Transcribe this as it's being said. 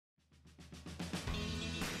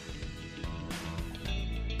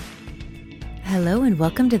Hello and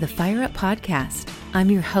welcome to the Fire Up Podcast. I'm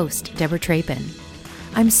your host, Deborah Trapin.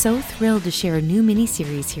 I'm so thrilled to share a new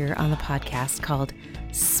mini-series here on the podcast called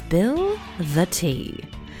Spill the Tea.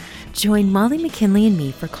 Join Molly McKinley and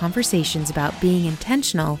me for conversations about being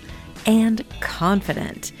intentional and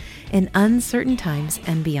confident in uncertain times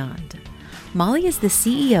and beyond. Molly is the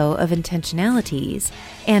CEO of Intentionalities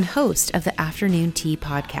and host of the Afternoon Tea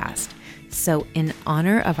podcast. So in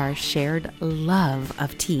honor of our shared love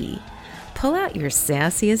of tea, pull out your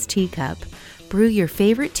sassiest teacup, brew your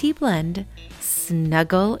favorite tea blend,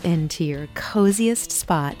 snuggle into your coziest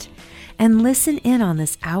spot, and listen in on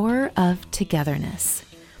this hour of togetherness.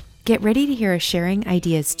 Get ready to hear us sharing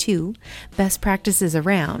ideas too, best practices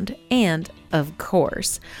around, and, of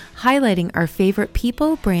course, highlighting our favorite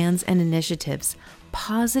people, brands, and initiatives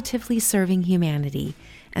positively serving humanity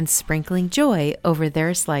and sprinkling joy over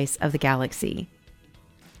their slice of the galaxy.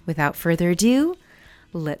 Without further ado,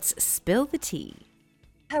 let's spill the tea.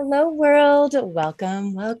 Hello, world.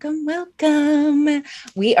 Welcome, welcome, welcome.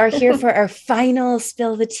 We are here for our final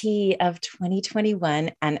Spill the Tea of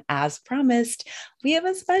 2021. And as promised, we have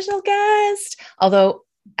a special guest. Although,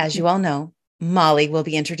 as you all know, Molly will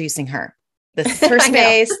be introducing her. This is her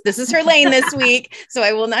space. This is her lane this week. So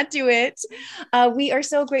I will not do it. We are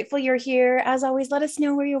so grateful you're here. As always, let us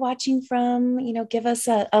know where you're watching from. Give us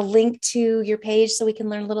a link to your page so we can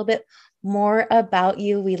learn a little bit more about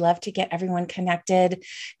you. We love to get everyone connected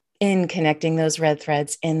in connecting those red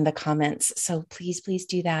threads in the comments. So please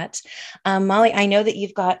do that. Molly, I know that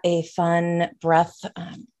you've got a fun breath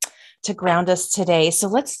to ground us today. So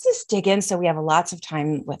let's just dig in so we have lots of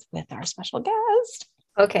time with our special guest.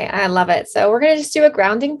 Okay, I love it. So we're going to just do a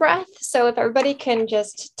grounding breath. So if everybody can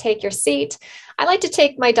just take your seat. I like to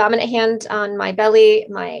take my dominant hand on my belly,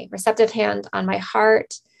 my receptive hand on my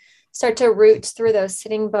heart. Start to root through those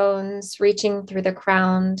sitting bones, reaching through the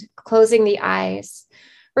crown, closing the eyes.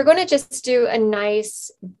 We're going to just do a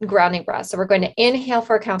nice grounding breath. So we're going to inhale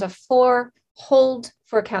for a count of 4, hold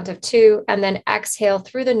for a count of 2, and then exhale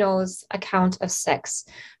through the nose, a count of 6.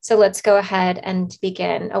 So let's go ahead and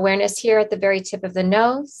begin. Awareness here at the very tip of the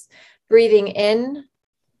nose, breathing in,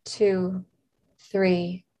 2,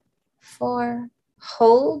 3, 4,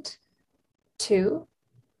 hold, 2,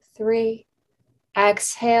 3,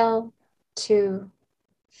 exhale, 2,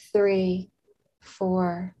 3,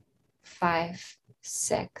 4, 5,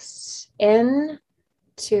 6. In,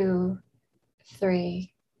 2,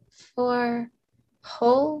 3, 4.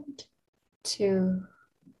 Hold, 2,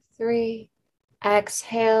 3.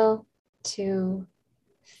 Exhale, 2,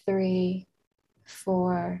 3,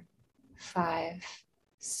 4, 5,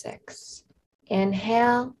 6.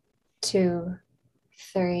 Inhale, 2,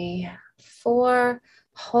 3, 4.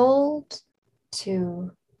 Hold,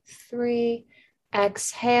 2, 3.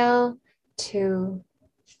 Exhale, 2,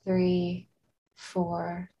 3,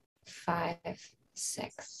 4, 5,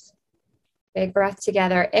 6. Big breath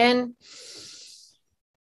together. In.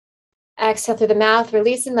 Exhale through the mouth.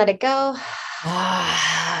 Release and let it go.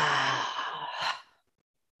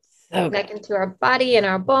 So connect into our body and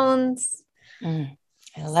our bones. I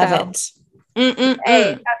love it.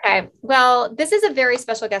 Okay. Well, this is a very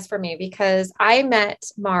special guest for me because I met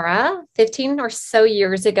Mara 15 or so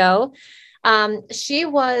years ago. She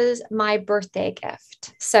was my birthday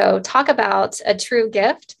gift. So talk about a true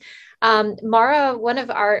gift. Mara, one of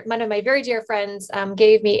my very dear friends,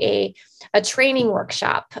 gave me a training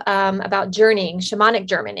workshop about shamanic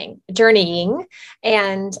journeying,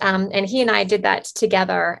 and he and I did that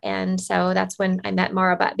together. And so that's when I met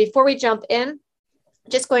Mara. But before we jump in,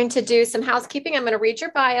 just going to do some housekeeping. I'm going to read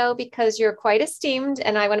your bio because you're quite esteemed,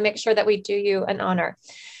 and I want to make sure that we do you an honor.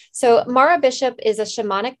 So Mara Bishop is a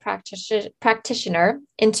shamanic practitioner,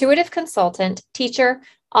 intuitive consultant, teacher,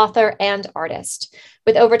 author, and artist.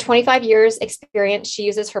 With over 25 years experience, she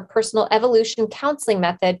uses her personal evolution counseling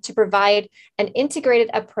method to provide an integrated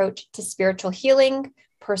approach to spiritual healing,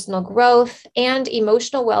 personal growth, and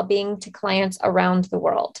emotional well-being to clients around the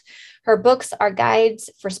world. Her books are guides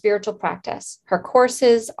for spiritual practice. Her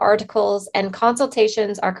courses, articles, and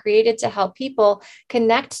consultations are created to help people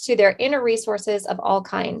connect to their inner resources of all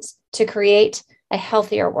kinds to create a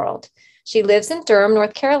healthier world. She lives in Durham,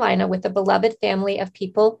 North Carolina, with a beloved family of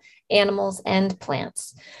people, animals, and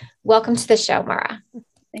plants. Welcome to the show, Mara.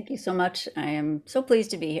 Thank you so much. I am so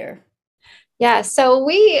pleased to be here. Yeah, so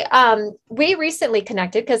we recently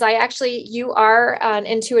connected because you are an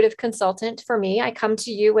intuitive consultant for me. I come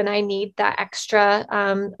to you when I need that extra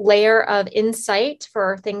layer of insight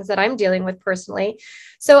for things that I'm dealing with personally.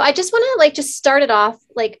 So I just want to just start it off,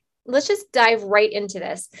 let's just dive right into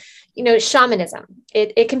this. shamanism.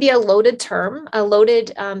 It can be a loaded term,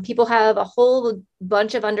 people have a whole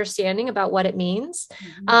bunch of understanding about what it means.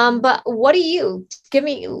 But what do you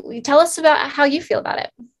tell us about how you feel about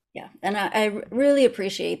it? Yeah, and I really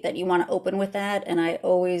appreciate that you want to open with that, and I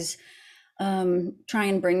always try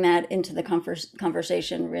and bring that into the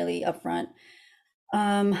conversation really upfront,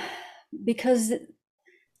 because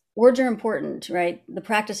words are important, right? The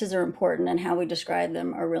practices are important, and how we describe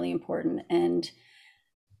them are really important. And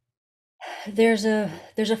there's a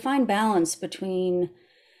fine balance between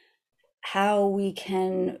how we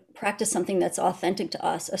can practice something that's authentic to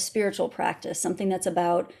us, a spiritual practice, something that's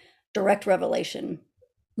about direct revelation,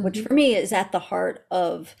 which for me is at the heart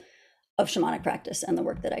of shamanic practice and the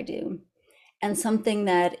work that I do, and something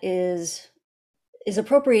that is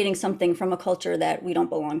appropriating something from a culture that we don't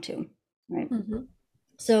belong to, right?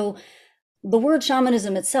 So the word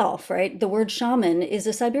shamanism itself, right? The word shaman is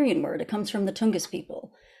a Siberian word. It comes from the Tungus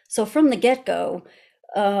people. So from the get-go,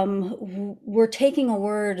 we're taking a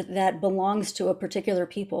word that belongs to a particular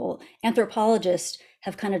people. Anthropologists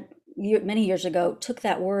have kind of many years ago took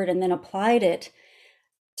that word and then applied it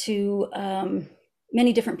to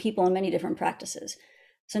many different people and many different practices.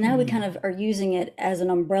 So now we kind of are using it as an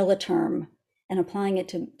umbrella term and applying it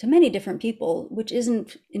to many different people, which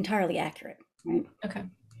isn't entirely accurate, right? Okay.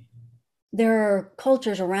 There are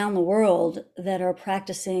cultures around the world that are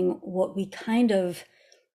practicing what we kind of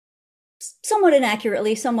somewhat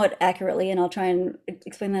accurately, and I'll try and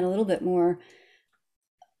explain that a little bit more,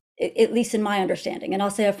 at least in my understanding. And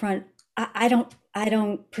I'll say up front, I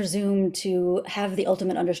don't presume to have the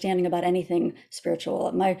ultimate understanding about anything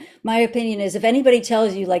spiritual. My opinion is, if anybody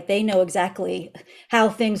tells you like they know exactly how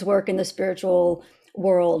things work in the spiritual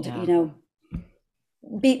world,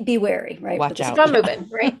 be wary, right? Watch out. Keep on moving,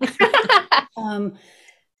 right?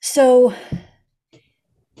 So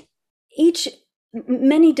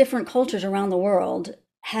many different cultures around the world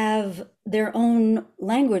have their own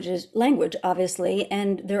language, obviously,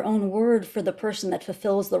 and their own word for the person that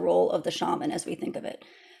fulfills the role of the shaman as we think of it.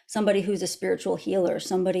 Somebody who's a spiritual healer,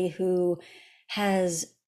 somebody who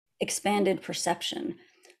has expanded perception.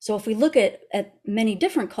 So if we look at many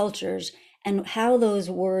different cultures and how those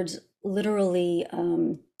words literally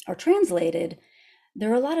are translated,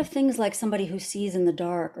 there are a lot of things like somebody who sees in the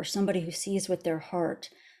dark, or somebody who sees with their heart,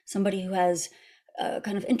 somebody who has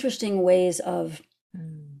kind of interesting ways of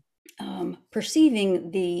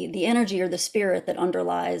perceiving the energy or the spirit that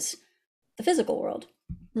underlies the physical world.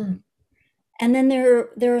 And then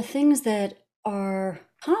there are things that are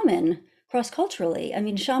common cross-culturally. I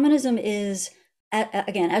mean, shamanism is,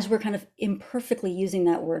 again, as we're kind of imperfectly using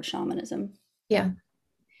that word shamanism,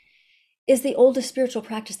 is the oldest spiritual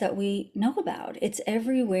practice that we know about. It's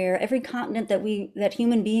everywhere, every continent that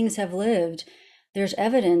human beings have lived. There's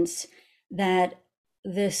evidence that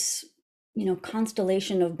this,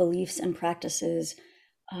 constellation of beliefs and practices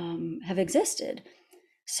have existed.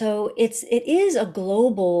 So it is a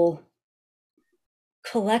global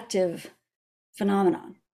collective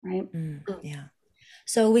phenomenon, right? Yeah.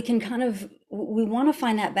 So we want to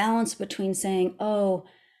find that balance between saying, oh,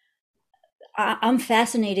 I'm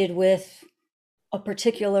fascinated with a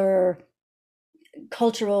particular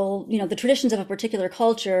cultural, the traditions of a particular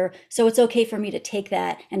culture, so it's okay for me to take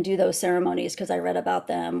that and do those ceremonies because I read about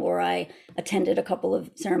them or I attended a couple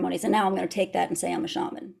of ceremonies, and now I'm going to take that and say I'm a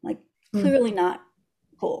shaman. Like, clearly not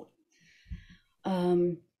cool.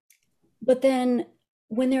 But then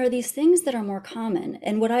when there are these things that are more common,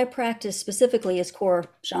 and what I practice specifically is core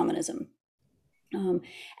shamanism,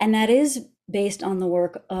 and that is based on the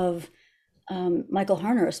work of Michael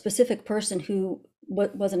Harner, a specific person who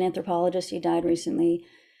was an anthropologist. He died recently,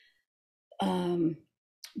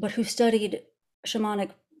 but who studied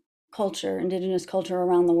shamanic culture, indigenous culture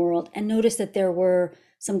around the world, and noticed that there were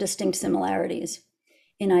some distinct similarities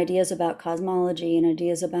in ideas about cosmology and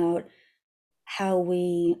ideas about how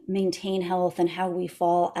we maintain health and how we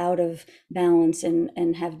fall out of balance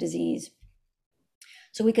and have disease.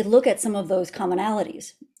 So we could look at some of those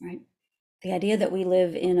commonalities, right? The idea that we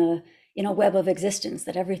live in a web of existence,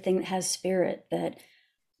 that everything has spirit, that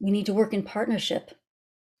we need to work in partnership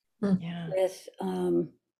with the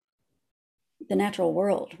natural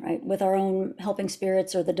world, right? With our own helping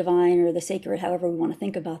spirits or the divine or the sacred, however we want to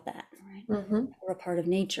think about that, right? We're a part of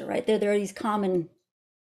nature, right? There are these common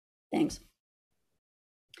things.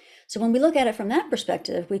 So when we look at it from that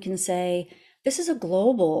perspective, we can say, there's a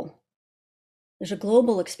global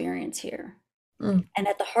experience here. And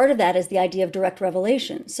at the heart of that is the idea of direct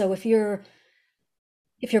revelation. So if you're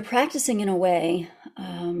practicing in a way,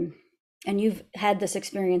 and you've had this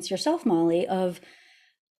experience yourself, Molly, of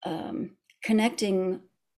connecting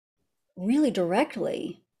really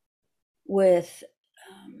directly with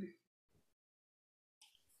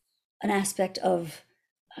an aspect of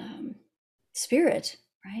spirit,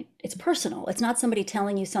 right? It's personal. It's not somebody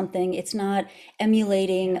telling you something. It's not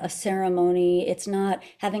emulating a ceremony. It's not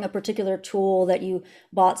having a particular tool that you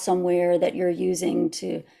bought somewhere that you're using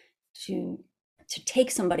to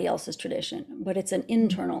take somebody else's tradition, but it's an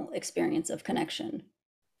internal experience of connection.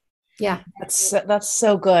 Yeah. That's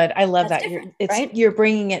so good. I love That's that. different, right? You're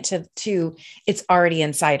bringing it to it's already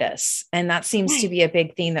inside us. And that seems to be a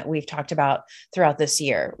big theme that we've talked about throughout this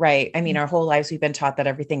year, right? I mean, our whole lives, we've been taught that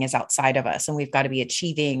everything is outside of us and we've got to be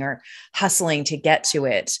achieving or hustling to get to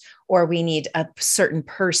it, or we need a certain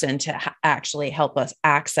person to actually help us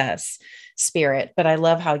access spirit. But I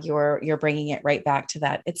love how you're bringing it right back to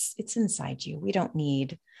that. It's inside you. We don't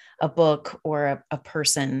need a book or a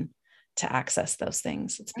person to access those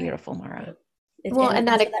things. It's beautiful, Mara. And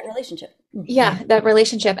that relationship. Yeah, that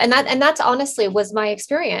relationship. And that's honestly was my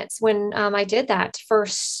experience when I did that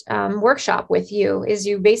first workshop with you, is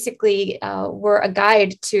you basically were a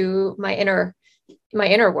guide to my inner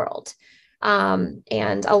world.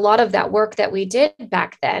 And a lot of that work that we did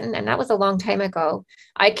back then, and that was a long time ago,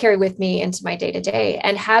 I carry with me into my day to day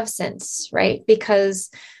and have since, right?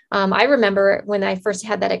 Because I remember when I first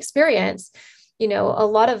had that experience, a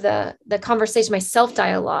lot of the conversation, my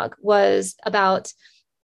self-dialogue was about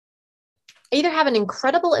either have an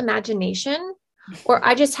incredible imagination or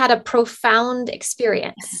I just had a profound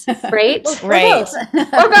experience, right? Right.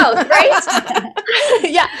 Or both, right?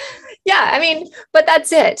 Yeah. Yeah. I mean, but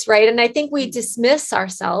that's it. Right. And I think we dismiss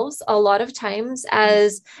ourselves a lot of times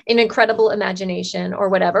as an incredible imagination or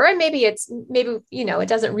whatever. And maybe it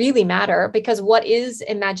doesn't really matter, because what is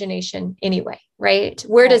imagination anyway, right?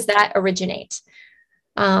 Where does that originate?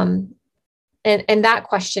 And that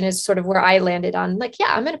question is sort of where I landed on, like, yeah,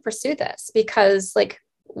 I'm going to pursue this because like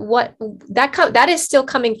that is still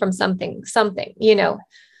coming from something,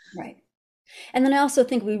 Right. And then I also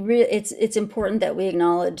think it's important that we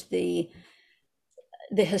acknowledge the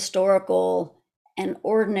historical and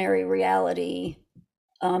ordinary reality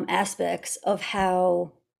aspects of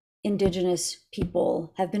how Indigenous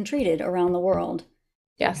people have been treated around the world.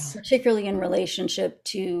 Yes. Particularly in relationship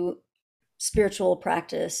to spiritual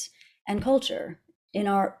practice and culture. In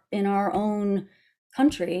our own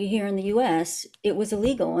country here in the US, it was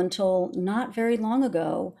illegal until not very long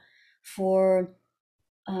ago for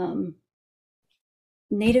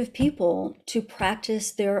Native people to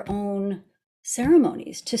practice their own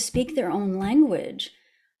ceremonies, to speak their own language.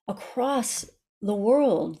 Across the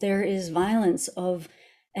world, there is violence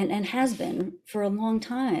and has been for a long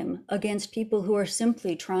time against people who are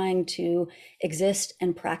simply trying to exist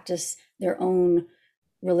and practice their own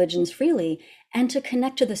religions freely and to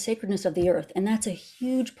connect to the sacredness of the earth. And that's a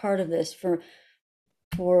huge part of this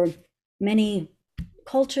for many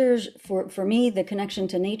cultures. For me, the connection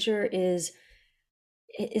to nature is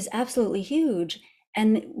absolutely huge.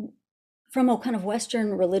 And from a kind of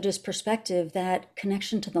Western religious perspective, that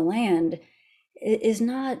connection to the land is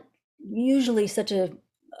not usually such an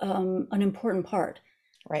important part.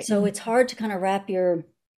 Right. So it's hard to kind of wrap your,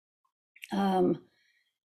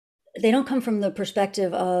 they don't come from the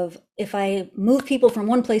perspective of, if I move people from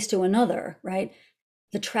one place to another, right?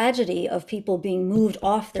 The tragedy of people being moved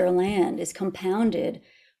off their land is compounded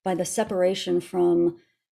by the separation from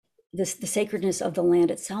the sacredness of the land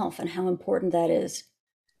itself and how important that is.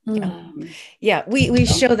 Yeah, we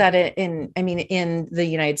show that in the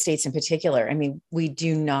United States in particular. I mean, we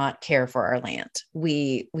do not care for our land.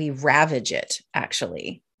 We ravage it,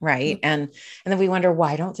 actually, right? And then we wonder,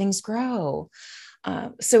 why don't things grow?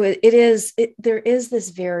 So there is this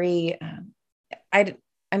very, I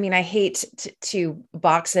hate to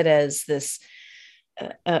box it as this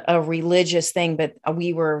a religious thing, but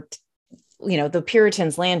we were, the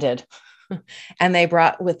Puritans landed and they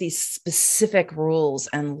brought with these specific rules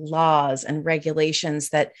and laws and regulations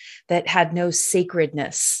that had no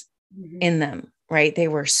sacredness in them, right? They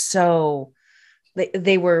were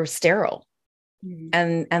they were sterile,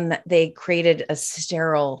 and they created a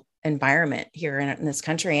sterile environment here in this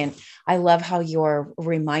country. And I love how you're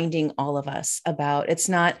reminding all of us about it's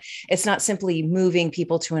not simply moving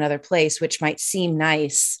people to another place, which might seem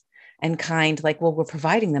nice and kind, like, well, we're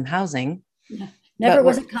providing them housing. Yeah. Never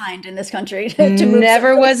was it kind in this country.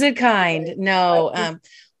 Never was it kind. No.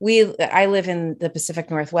 I live in the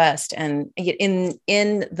Pacific Northwest, and in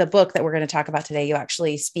the book that we're going to talk about today, you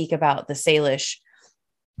actually speak about the Salish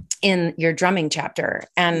in your drumming chapter.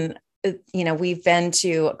 And, we've been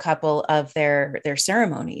to a couple of their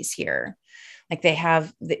ceremonies here. Like they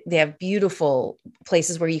have beautiful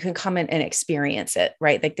places where you can come in and experience it,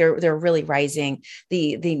 right? Like they're really rising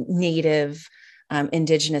the native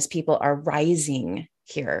Indigenous people are rising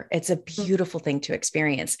here. It's a beautiful thing to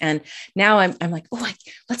experience. And now I'm like, oh,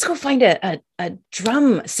 let's go find a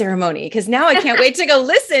drum ceremony. Cause now I can't wait to go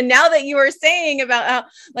listen now that you were saying about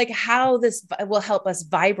how this will help us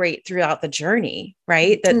vibrate throughout the journey.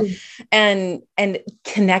 Right. And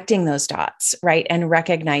connecting those dots, right. And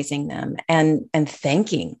recognizing them and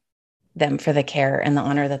thanking them for the care and the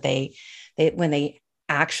honor that they when they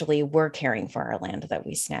actually were caring for our land that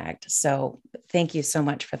we snagged. So thank you so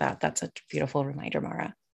much for that. That's a beautiful reminder,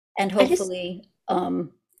 Mara. And hopefully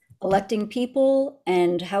electing people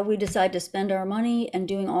and how we decide to spend our money and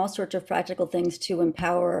doing all sorts of practical things to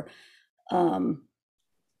empower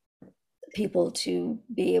people to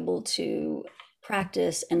be able to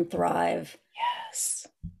practice and thrive. Yes.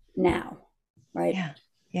 Now, right? Yeah.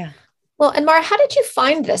 Yeah. Well, and Mara, how did you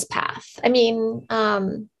find this path? I mean,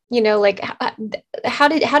 how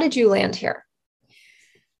did you land here?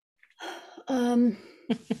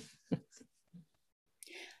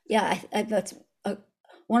 Yeah, that's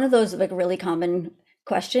one of those really common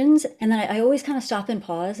questions. And then I always kind of stop and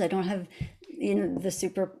pause. I don't have the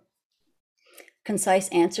super concise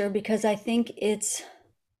answer because I think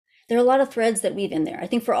there are a lot of threads that weave in there. I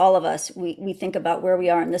think for all of us, we think about where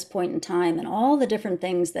we are in this point in time and all the different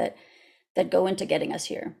things that go into getting us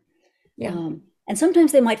here. Yeah. And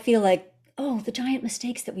sometimes they might feel like, oh, the giant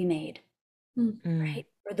mistakes that we made, right?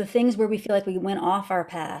 Or the things where we feel like we went off our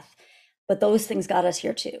path, but those things got us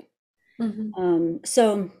here too.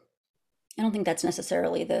 So I don't think that's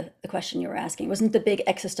necessarily the question you were asking. It wasn't the big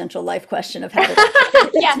existential life question of how to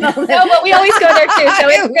yeah, no, but we always go there too, so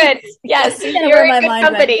it's good. Yes, you're in good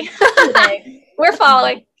company. We're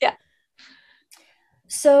following. Yeah.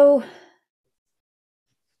 So,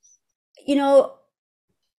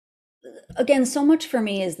 again, so much for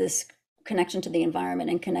me is this connection to the environment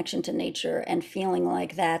and connection to nature and feeling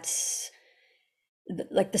like that's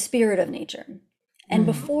like the spirit of nature. And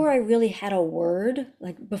before I really had a word,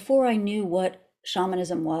 before I knew what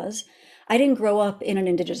shamanism was, I didn't grow up in an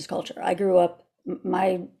indigenous culture. I grew up,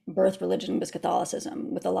 my birth religion was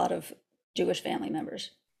Catholicism with a lot of Jewish family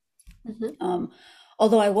members.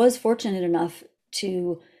 Although I was fortunate enough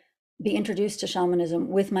to be introduced to shamanism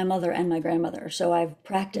with my mother and my grandmother. So I've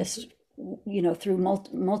practiced, through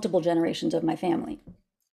multiple generations of my family.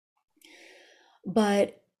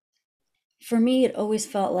 But for me, it always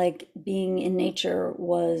felt like being in nature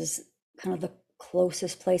was kind of the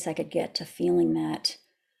closest place I could get to feeling that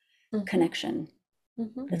connection,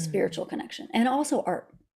 that spiritual connection, and also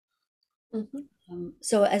art.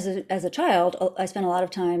 So as a child, I spent a lot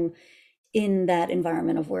of time in that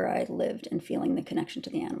environment of where I lived and feeling the connection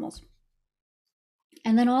to the animals.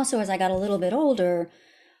 And then also as I got a little bit older,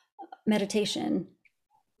 meditation.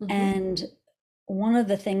 And one of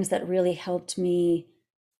the things that really helped me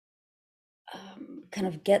kind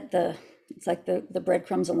of get it's like the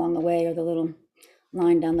breadcrumbs along the way or the little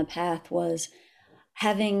line down the path was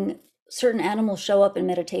having certain animals show up in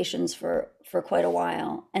meditations for quite a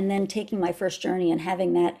while, and then taking my first journey and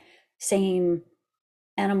having that same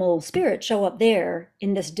animal spirit show up there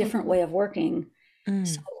in this different way of working. So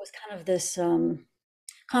it was kind of this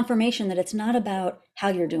confirmation that it's not about how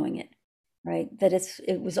you're doing it, right? That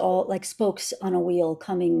it was all like spokes on a wheel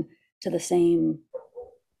coming to the same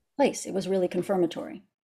place. It was really confirmatory.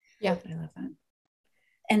 Yeah, I love that.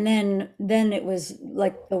 And then it was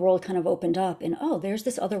like the world kind of opened up and, oh, there's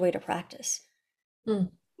this other way to practice.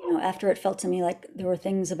 After it felt to me like there were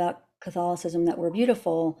things about Catholicism that were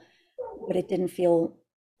beautiful, but it didn't feel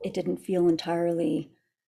entirely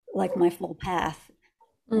like my full path.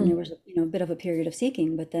 And there was a bit of a period of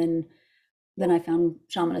seeking, but then I found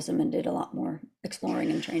shamanism and did a lot more exploring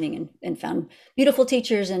and training and found beautiful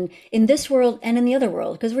teachers and in this world and in the other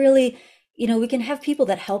world. Because really, we can have people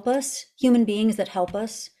that help us, human beings that help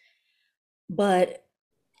us, but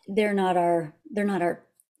they're not our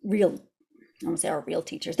real, I won't say our real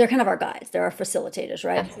teachers. They're kind of our guides. They're our facilitators,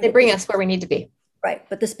 right? Yeah, they bring us where we need to be. Right.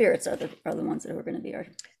 But the spirits are the ones that are going to be our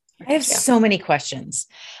I have so many questions.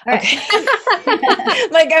 Okay.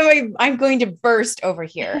 Like I'm going to burst over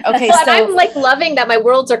here. Okay. But so I'm loving that my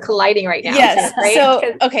worlds are colliding right now. Yes.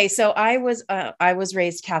 Right? So I was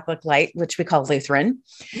raised Catholic light, which we call Lutheran.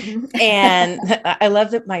 And I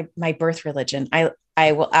love that my birth religion,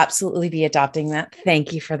 I will absolutely be adopting that.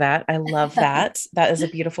 Thank you for that. I love that. That is a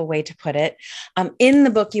beautiful way to put it. In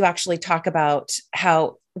the book, you actually talk about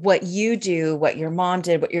how what you do, what your mom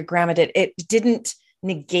did, what your grandma did, it didn't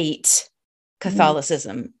negate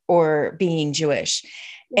Catholicism or being Jewish.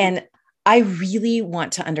 And I really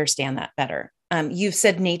want to understand that better. You've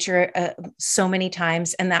said nature so many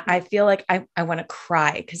times, and that I feel like I want to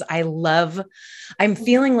cry because I'm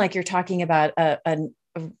feeling like you're talking about a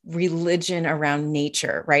religion around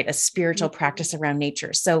nature, right? A spiritual practice around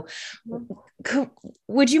nature. So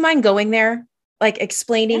would you mind going there? Like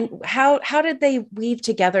explaining how did they weave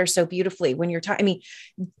together so beautifully when you're talking, I mean,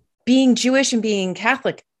 being Jewish and being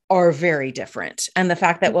Catholic are very different. And the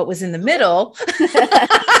fact that what was in the middle,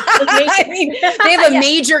 I mean, they have a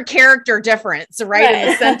major character difference right in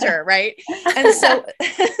the center, right? And so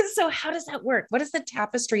how does that work? What does the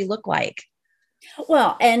tapestry look like?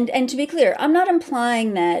 Well, and to be clear, I'm not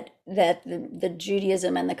implying that the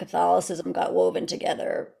Judaism and the Catholicism got woven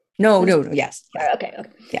together. No, yes. Okay.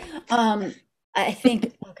 Yeah. I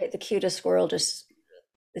think, the cutest squirrel just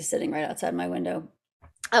is sitting right outside my window.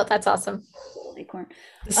 Oh, that's awesome. Acorn.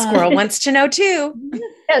 The squirrel wants to know too.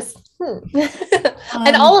 Yes.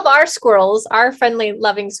 And all of our squirrels, our friendly,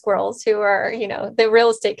 loving squirrels who are, the real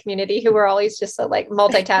estate community, who are always just so like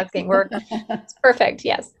multitasking. It's perfect.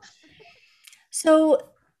 Yes. So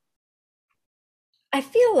I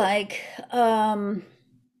feel like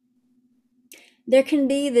there can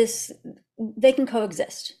be they can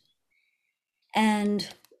coexist. And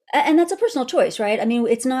that's a personal choice, right? I mean,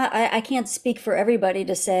 it's not, I can't speak for everybody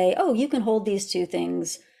to say, oh, you can hold these two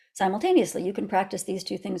things simultaneously. You can practice these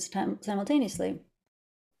two things simultaneously.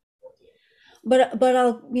 But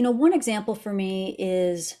I'll, one example for me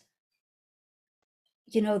is,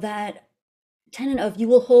 that tenet of you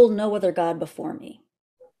will hold no other God before me,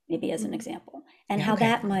 maybe as an example, and how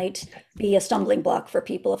that might be a stumbling block for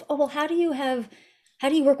people of, oh, well, how do you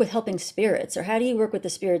work with helping spirits, or how do you work with the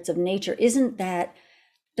spirits of nature?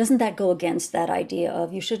 Doesn't that go against that idea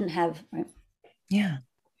of you shouldn't have, right? Yeah.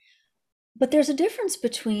 But there's a difference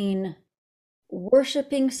between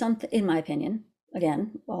worshiping something, in my opinion,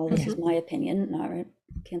 again, all this is my opinion, not right,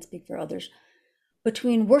 can't speak for others,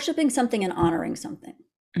 between worshiping something and honoring something.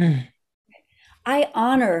 I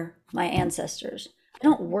honor my ancestors. I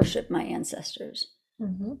don't worship my ancestors.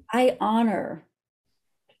 I honor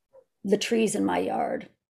the trees in my yard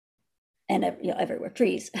and everywhere,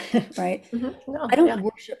 trees, right? I don't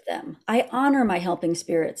worship them. I honor my helping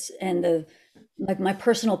spirits and my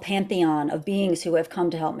personal pantheon of beings who have come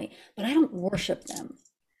to help me, but I don't worship them.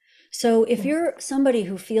 So if you're somebody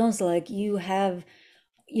who feels like you have,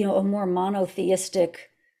 a more monotheistic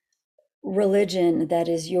religion that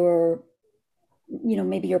is your,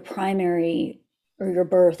 maybe your primary or your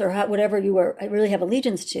birth or whatever you really have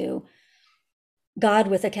allegiance to, God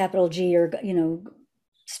with a capital G or,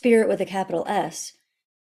 spirit with a capital S,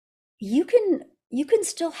 you can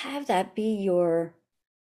still have that be your,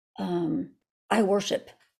 I worship,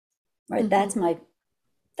 right? That's the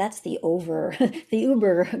the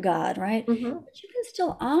uber God, right? But you can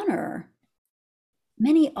still honor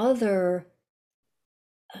many other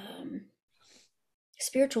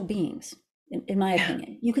spiritual beings, in my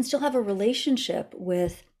opinion. You can still have a relationship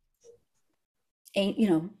with,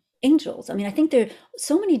 angels. I mean, I think there are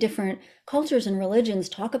so many different cultures and religions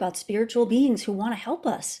talk about spiritual beings who want to help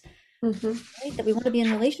us, right? That we want to be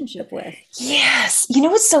in relationship with. Yes.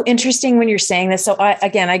 What's so interesting when you're saying this? So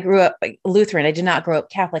I grew up Lutheran. I did not grow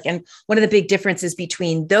up Catholic. And one of the big differences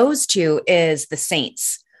between those two is the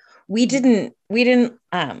saints. We didn't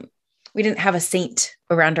have a saint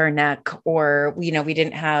around our neck, or, we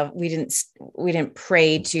didn't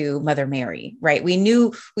pray to Mother Mary, right? We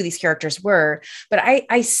knew who these characters were, but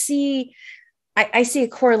I see a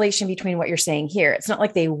correlation between what you're saying here. It's not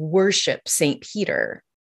like they worship Saint Peter,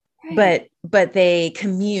 right, but they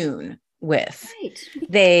commune with, right.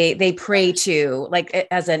 They pray to, like,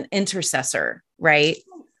 as an intercessor, right?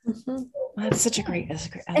 Well, that's such a great,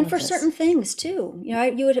 and for certain things too,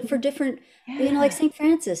 you would, for different, like St.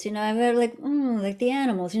 Francis, I like the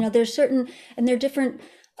animals, there's certain, and they're different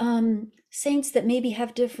saints that maybe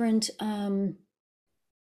have different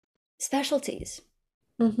specialties.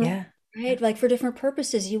 Yeah. Right. Like for different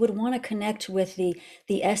purposes, you would want to connect with the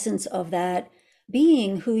essence of that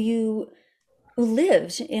being who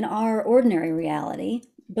lives in our ordinary reality,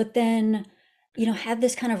 but then have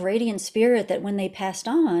this kind of radiant spirit that when they passed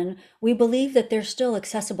on, we believe that they're still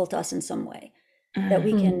accessible to us in some way, that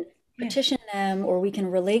we can petition them or we can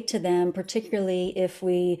relate to them, particularly if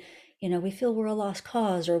we feel we're a lost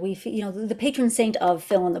cause, or we feel, the patron saint of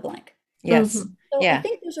fill in the blank. Yes. So I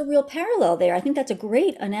think there's a real parallel there. I think that's a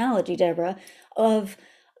great analogy, Deborah, of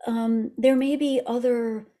there may be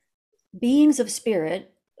other beings of spirit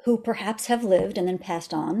who perhaps have lived and then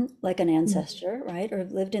passed on like an ancestor, right? Or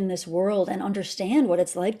lived in this world and understand what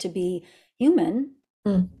it's like to be human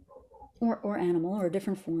or animal or a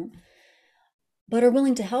different form, but are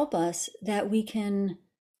willing to help us, that we can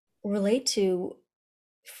relate to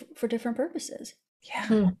for different purposes.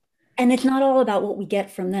 Yeah. And it's not all about what we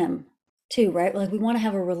get from them too, right? Like we want to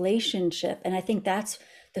have a relationship. And I think that's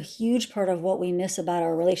the huge part of what we miss about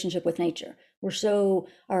our relationship with nature. We're so,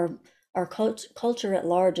 our culture at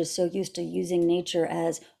large is so used to using nature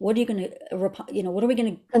as what are you going to, what are we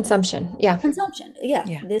going to Consumption. Yeah. consumption? Yeah,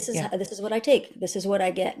 Yeah. this is Yeah. this is what I take. This is what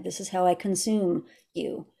I get. This is how I consume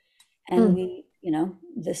you. Mm. And we,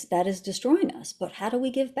 that is destroying us. But how do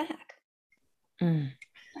we give back? Mm.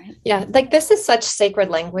 Right? Yeah, like this is such sacred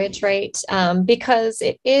language, right? Because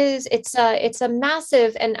it's a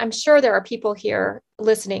massive, and I'm sure there are people here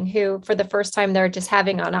listening who, for the first time, they're just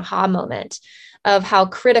having an aha moment of how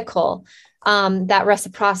critical that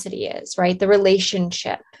reciprocity is, right? The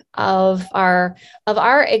relationship of our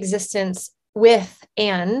existence with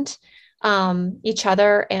and each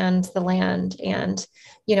other and the land and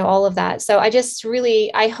all of that. So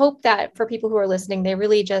I hope that for people who are listening,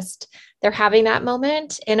 they're having that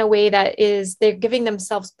moment in a way that is, they're giving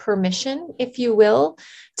themselves permission, if you will,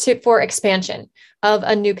 for expansion of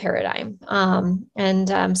a new paradigm.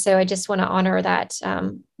 So I just want to honor that,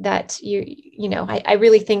 I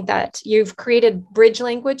really think that you've created bridge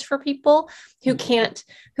language for people who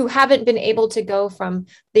haven't been able to go from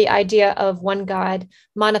the idea of one God,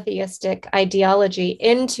 monotheistic ideology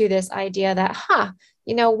into this idea that,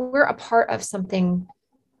 we're a part of something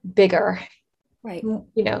bigger, Right.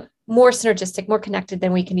 more synergistic, more connected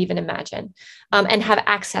than we can even imagine, and have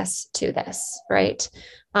access to this. Right.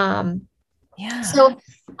 Yeah. So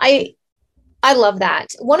I love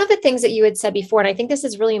that. One of the things that you had said before, and I think this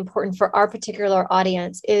is really important for our particular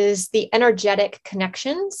audience, is the energetic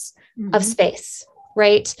connections of space,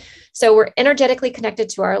 right? So we're energetically connected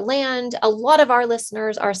to our land. A lot of our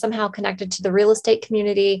listeners are somehow connected to the real estate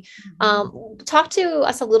community. Talk to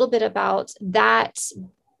us a little bit about that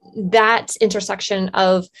intersection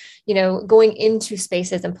of, going into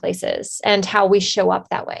spaces and places and how we show up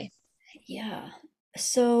that way. Yeah.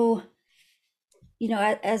 So,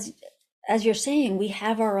 as you're saying, we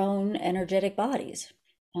have our own energetic bodies.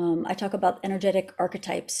 I talk about energetic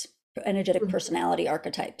archetypes, energetic personality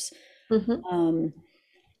archetypes.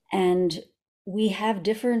 And we have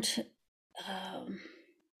different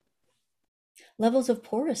levels of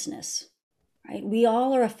porousness, right? We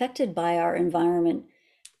all are affected by our environment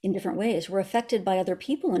in different ways. We're affected by other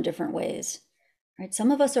people in different ways, right?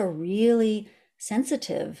 Some of us are really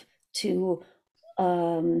sensitive to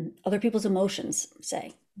other people's emotions,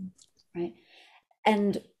 say, right?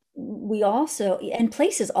 And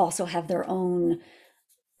places also have their own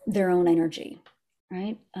energy,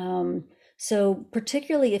 right? So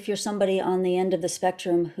particularly if you're somebody on the end of the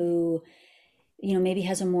spectrum who, maybe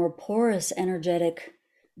has a more porous energetic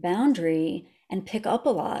boundary and pick up a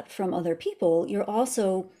lot from other people, you're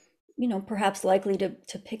also, perhaps likely to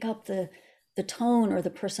pick up the tone or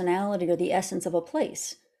the personality or the essence of a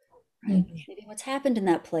place, right? Maybe what's happened in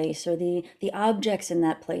that place, or the objects in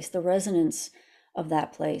that place, the resonance of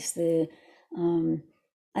that place, I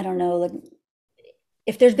don't know, like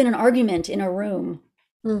if there's been an argument in a room,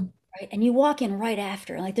 right, and you walk in right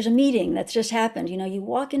after, like there's a meeting that's just happened, you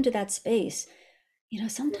walk into that space,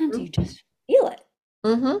 sometimes you just feel it.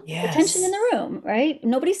 Yes. The tension in the room, right?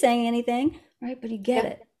 Nobody's saying anything, right? But you get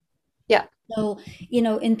it. Yeah. So,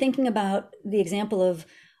 in thinking about the example of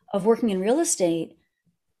working in real estate,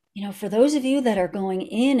 for those of you that are going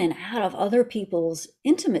in and out of other people's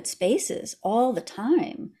intimate spaces all the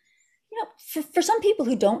time, for some people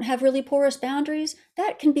who don't have really porous boundaries,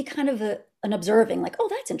 that can be kind of an observing, like, oh,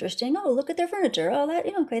 that's interesting. Oh, look at their furniture. Oh, that,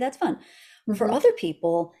 okay, that's fun. For other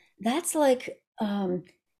people, that's like,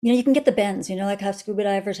 you can get the bends, like how scuba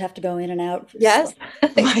divers have to go in and out. Yes.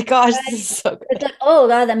 Oh my gosh, this is so good. It's like, oh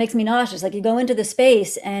God, that makes me nauseous. Like you go into the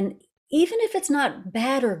space, and even if it's not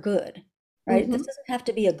bad or good, right? This doesn't have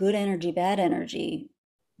to be a good energy, bad energy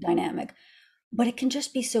dynamic, but it can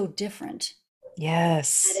just be so different.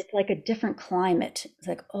 Yes. And it's like a different climate. It's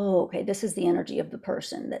like, oh, okay, this is the energy of the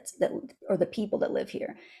person or the people that live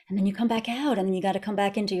here. And then you come back out, and then you got to come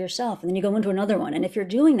back into yourself, and then you go into another one. And if you're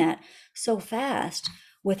doing that so fast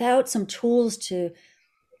without some tools to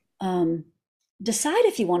decide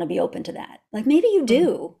if you want to be open to that, like maybe you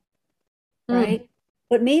do, right?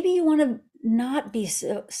 But maybe you want to not be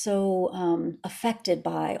so affected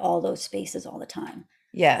by all those spaces all the time.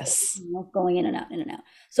 Yes. Going in and out, in and out.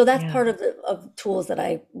 So that's part of tools that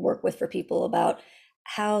I work with for people about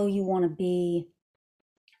how you want to be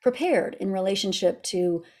prepared in relationship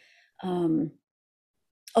to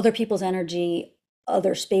other people's energy,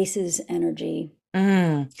 other spaces' energy,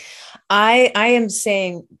 Mm. I am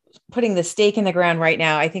saying, putting the stake in the ground right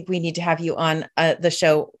now. I think we need to have you on the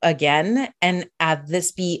show again and have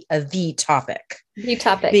this be the topic. The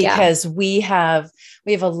topic, because we have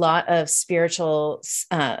a lot of spiritual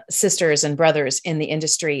sisters and brothers in the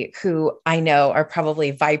industry who I know are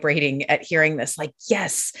probably vibrating at hearing this. Like,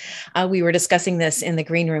 yes, we were discussing this in the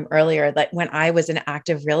green room earlier, that when I was an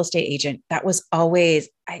active real estate agent, I always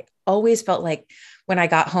felt like when I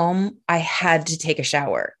got home, I had to take a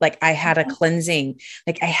shower. Like I had a cleansing,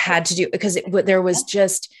 like I had to do, because there was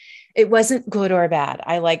just, it wasn't good or bad.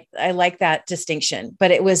 I like that distinction,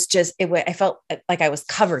 but it was just, I felt like I was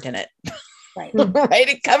covered in it. Right. Right.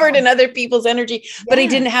 It covered in other people's energy, but I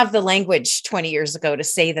didn't have the language 20 years ago to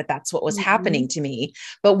say that that's what was happening to me.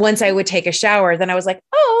 But once I would take a shower, then I was like,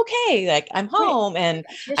 oh, okay. Like I'm home and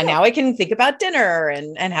now I can think about dinner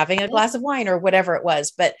and having a glass of wine or whatever it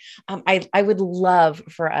was. But I would love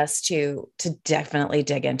for us to definitely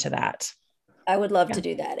dig into that. I would love to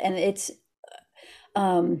do that. And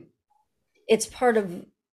it's part of,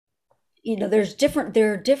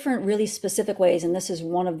 there are different really specific ways. And this is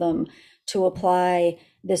one of them, to apply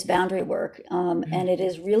this boundary work. And it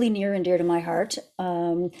is really near and dear to my heart.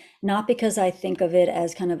 Not because I think of it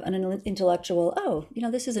as kind of an intellectual,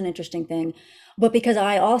 this is an interesting thing, but because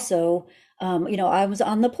I also, I was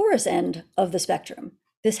on the porous end of the spectrum.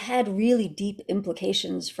 This had really deep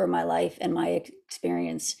implications for my life and my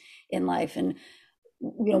experience in life. And,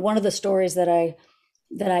 one of the stories that I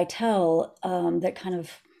tell that kind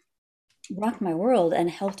of rocked my world and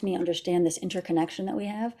helped me understand this interconnection that we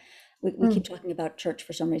have. We keep talking about church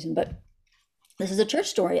for some reason, but this is a church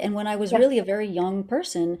story. And when I was really a very young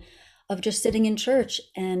person, of just sitting in church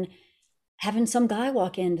and having some guy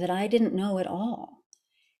walk in that I didn't know at all,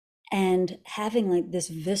 and having like this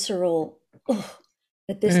visceral,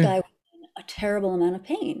 that this guy was in a terrible amount of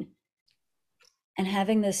pain, and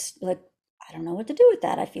having this like, I don't know what to do with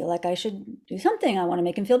that. I feel like I should do something. I want to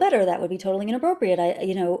make him feel better. That would be totally inappropriate.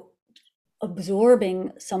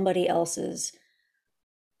 Absorbing somebody else's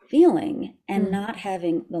feeling and not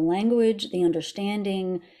having the language, the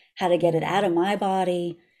understanding, how to get it out of my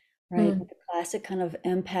body, right? The classic kind of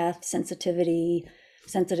empath,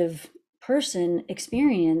 sensitive person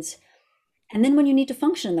experience. And then when you need to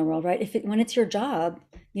function in the world, right? When it's your job,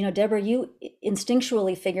 Deborah, you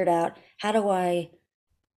instinctually figured out, how do I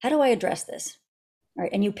address this, right?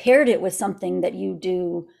 And you paired it with something that you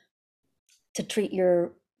do to treat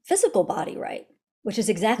your physical body right, which is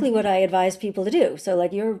exactly what I advise people to do. So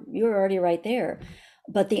like you're already right there.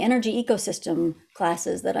 But the energy ecosystem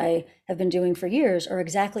classes that I have been doing for years are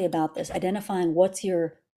exactly about this, identifying what's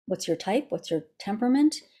your type, what's your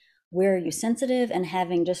temperament, where are you sensitive, and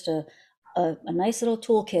having just a nice little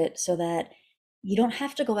toolkit so that you don't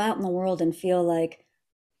have to go out in the world and feel like,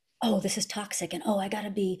 oh, this is toxic, and I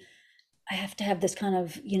have to have this kind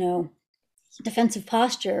of, defensive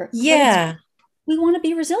posture. Yeah. We want to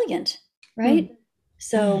be resilient, right?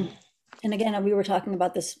 So, and again, we were talking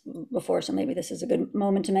about this before, so maybe this is a good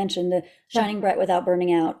moment to mention the Shining Bright Without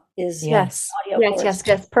Burning Out is yes,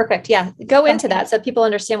 perfect. Yeah, go into that so people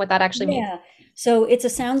understand what that actually means. Yeah, so it's a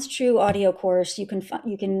Sounds True audio course. You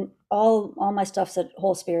can all my stuff's at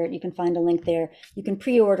Whole Spirit. You can find a link there. You can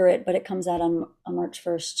pre-order it, but it comes out on March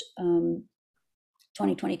 1st,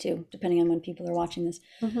 2022, depending on when people are watching this.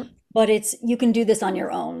 But you can do this on your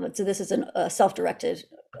own. So this is a self-directed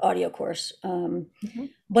audio course.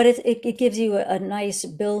 But it gives you a nice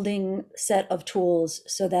building set of tools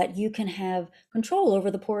so that you can have control over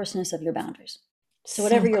the porousness of your boundaries. So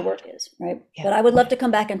whatever your work is, right? Yeah. But I would love to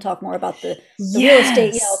come back and talk more about the real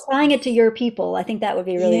estate, applying it to your people. I think that would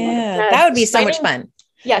be really wonderful. That would be so much fun.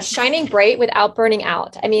 Yeah. Shining bright without burning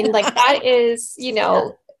out. I mean, like that is,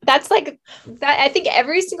 that's like that. I think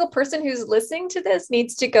every single person who's listening to this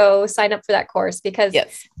needs to go sign up for that course, because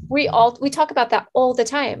we talk about that all the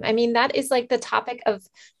time. I mean, that is like the topic of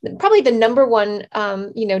probably the number one,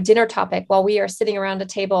 dinner topic while we are sitting around a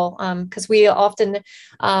table. Cause we often,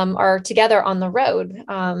 are together on the road,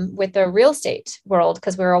 with the real estate world,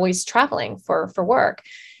 cause we're always traveling for work.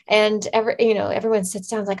 And everyone sits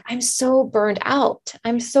down like, I'm so burned out.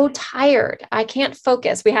 I'm so tired. I can't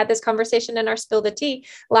focus. We had this conversation in our Spill the Tea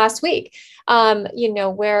last week,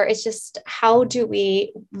 where it's just, how do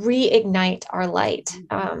we reignite our light?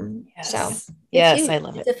 Yes, I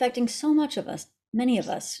love it. It's affecting so much of us, many of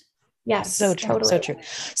us. Yes, so true. Totally. So true.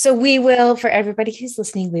 So we will, for everybody who's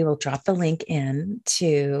listening, we will drop the link in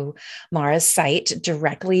to Mara's site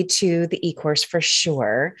directly to the e-course for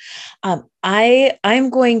sure. I'm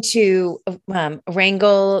going to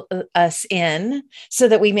wrangle us in so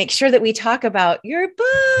that we make sure that we talk about your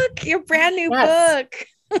book, your brand new book.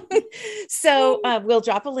 So we'll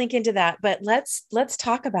drop a link into that, but let's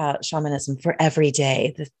talk about shamanism for every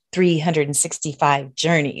day, the 365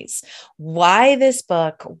 journeys. Why this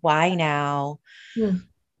book? Why now?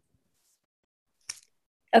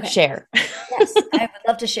 Okay. Share. Yes, I would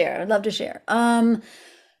love to share. I'd love to share.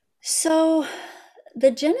 So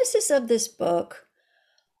the genesis of this book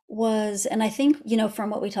was, and I think, from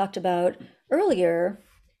what we talked about earlier,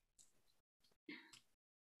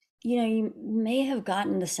 you may have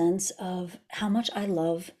gotten the sense of how much I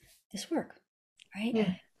love this work, right?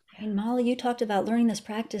 Yeah. I mean, Molly, you talked about learning this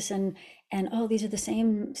practice and oh, these are the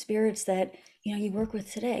same spirits that, you work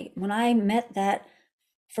with today. When I met that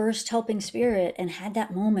first helping spirit and had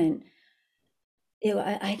that moment,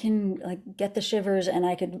 I can like get the shivers and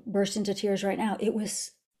I could burst into tears right now. It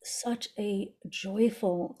was such a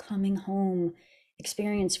joyful coming home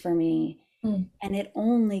experience for me. And it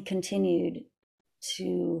only continued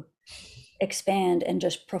to expand and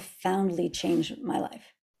just profoundly change my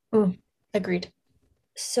life. Agreed.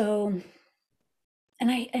 So,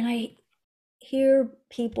 and I hear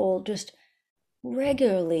people just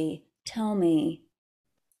regularly tell me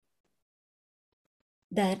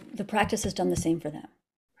that the practice has done the same for them,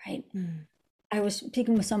 right? I was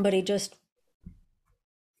speaking with somebody just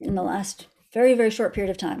in the last very, very short period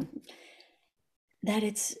of time that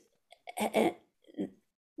it's,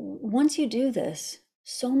 once you do this,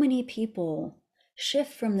 so many people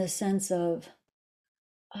shift from the sense of,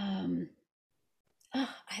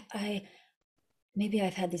 maybe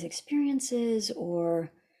I've had these experiences,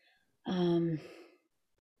 or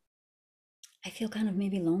I feel kind of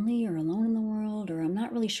maybe lonely or alone in the world, or I'm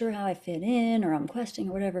not really sure how I fit in, or I'm questioning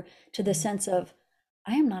or whatever, to the sense of,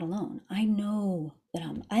 I am not alone. I know that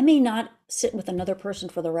I may not sit with another person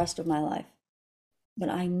for the rest of my life, but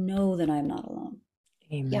I know that I'm not alone.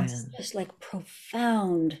 Amen. Yes. Just like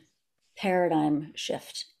profound paradigm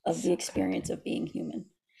shift of the experience of being human.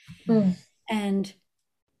 And,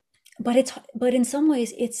 but in some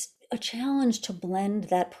ways it's a challenge to blend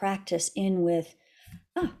that practice in with,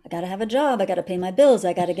 I gotta have a job, I gotta pay my bills,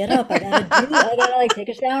 I gotta get up, I gotta like take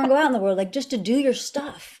a shower and go out in the world, like just to do your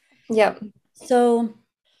stuff. Yep. So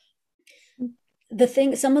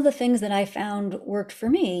some of the things that I found worked for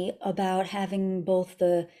me about having both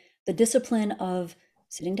the discipline of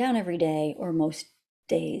sitting down every day or most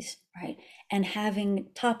days, right? And having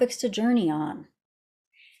topics to journey on.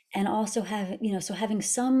 And also having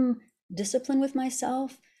some discipline with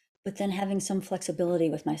myself, but then having some flexibility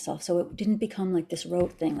with myself. So it didn't become like this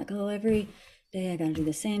rote thing, like, oh, every day I got to do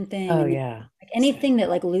the same thing. Oh, and yeah. like anything that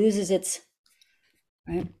like loses its,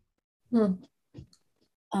 right.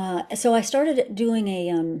 So I started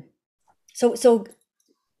doing so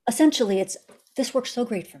essentially this works so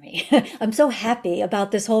great for me. I'm so happy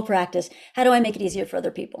about this whole practice. How do I make it easier for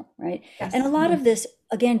other people, right? Yes. And a lot of this,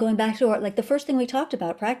 again, going back to like the first thing we talked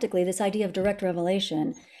about, practically, this idea of direct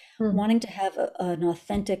revelation, wanting to have an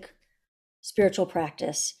authentic spiritual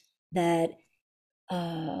practice that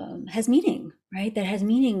has meaning, right? That has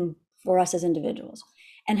meaning for us as individuals.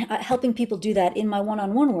 And helping people do that in my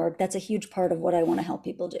one-on-one work, that's a huge part of what I want to help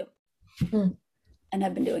people do. And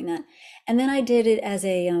I've been doing that. And then I did it as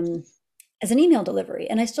an email delivery,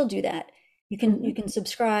 and I still do that. You can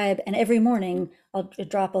subscribe, and every morning I'll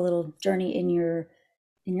drop a little journey in your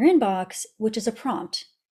inbox, which is a prompt.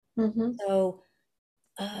 So,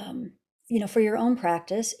 for your own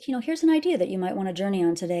practice, here's an idea that you might want to journey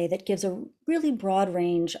on today that gives a really broad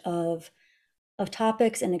range of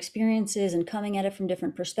topics and experiences, and coming at it from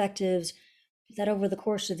different perspectives, that over the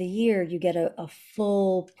course of the year you get a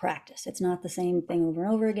full practice. It's not the same thing over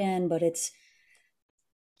and over again, but it's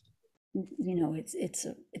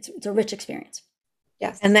a rich experience.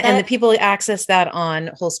 Yes. And the people access that on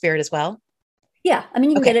Whole Spirit as well? Yeah. I mean,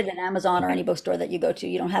 you can get it at Amazon or any bookstore that you go to.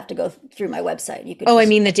 You don't have to go through my website. You could I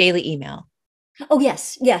mean the daily email. Oh,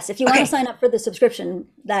 yes. Yes. If you want to sign up for the subscription,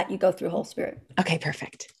 that you go through Whole Spirit. Okay,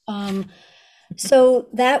 perfect. So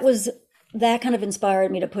that kind of inspired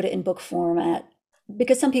me to put it in book format,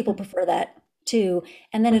 because some people prefer that too.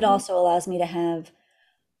 And then it also allows me to have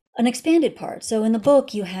an expanded part. So in the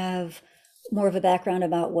book, you have more of a background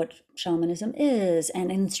about what shamanism is, and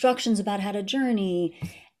instructions about how to journey,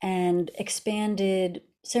 and expanded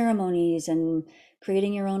ceremonies, and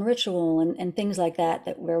creating your own ritual, and things like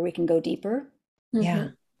that where we can go deeper.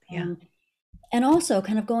 Yeah. And also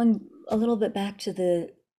kind of going a little bit back to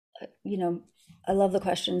the, I love the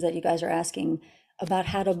questions that you guys are asking about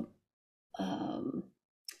how to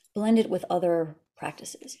blend it with other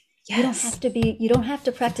practices. Yes. you don't have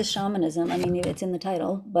to practice shamanism. I mean, it's in the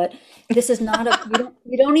title, but this is not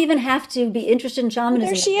you don't even have to be interested in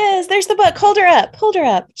shamanism. There she is. There's the book. Hold her up. Hold her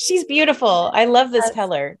up. She's beautiful. I love this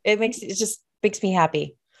color. It just makes me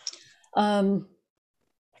happy. I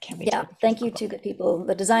can't wait. Yeah. Thank you to the people,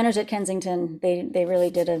 the designers at Kensington. They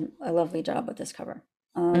really did a lovely job with this cover.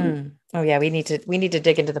 Oh yeah. We need to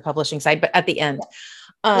dig into the publishing side, but at the end,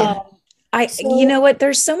 you know what?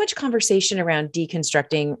 There's so much conversation around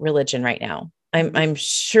deconstructing religion right now. I'm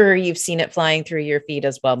sure you've seen it flying through your feed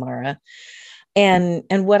as well, Mara. And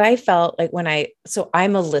what I felt like so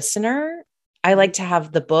I'm a listener. I like to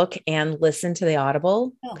have the book and listen to the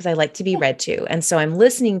Audible because I like to be read to. And so I'm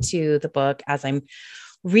listening to the book as I'm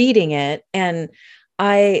reading it. And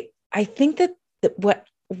I think that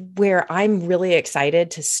where I'm really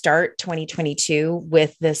excited to start 2022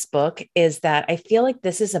 with this book is that I feel like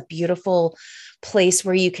this is a beautiful place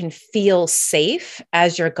where you can feel safe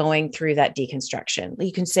as you're going through that deconstruction.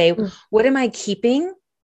 You can say, what am I keeping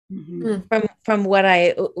from what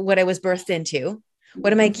I was birthed into?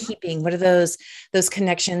 What am I keeping? What are those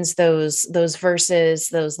connections, those verses,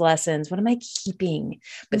 those lessons? What am I keeping,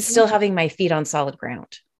 but still having my feet on solid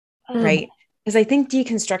ground? Right. Because I think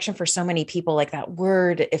deconstruction for so many people, like that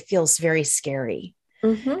word, it feels very scary.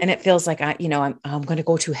 And it feels like I'm going to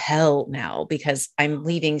go to hell now because I'm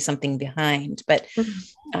leaving something behind. But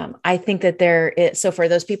I think that so for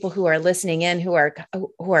those people who are listening in, who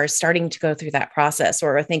are starting to go through that process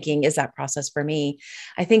or are thinking, is that process for me?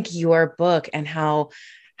 I think your book and how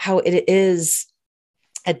it is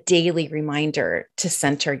a daily reminder to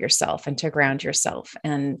center yourself and to ground yourself,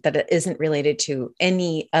 and that it isn't related to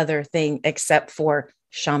any other thing except for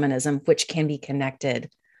shamanism, which can be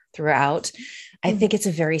connected throughout. I think it's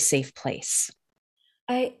a very safe place.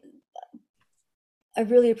 I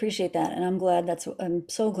really appreciate that. And I'm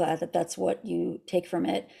so glad that that's what you take from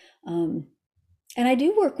it. And I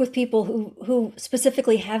do work with people who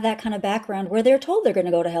specifically have that kind of background where they're told they're going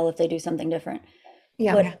to go to hell if they do something different.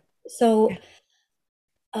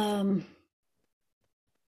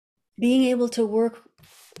 Being able to work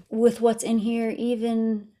with what's in here,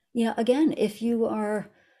 even, again, if you are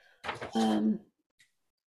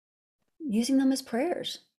using them as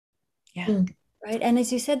prayers. Yeah. Right. And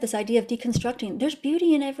as you said, this idea of deconstructing, there's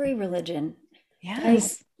beauty in every religion.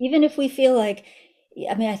 Yes. Even if we feel like,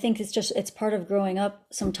 I think it's part of growing up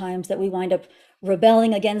sometimes that we wind up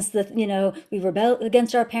rebelling against we rebel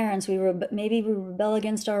against our parents. Maybe we rebel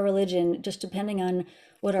against our religion, just depending on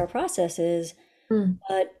what our process is.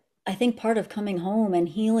 But I think part of coming home and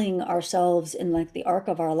healing ourselves in like the arc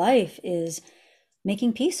of our life is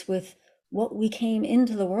making peace with what we came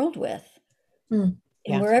into the world with.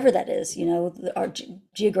 And wherever that is, our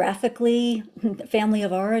geographically, family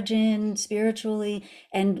of origin, spiritually,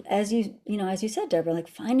 and as you said, Deborah, like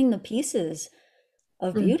finding the pieces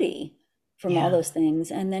of beauty from all those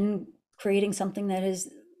things, and then creating something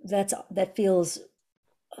that feels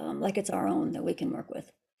like it's our own, that we can work with.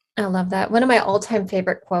 I love that. One of my all-time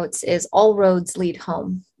favorite quotes is "All roads lead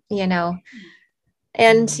home."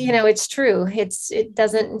 And, it's true.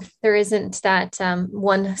 There isn't that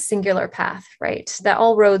one singular path, right? That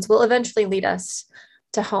all roads will eventually lead us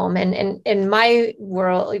to home. And in my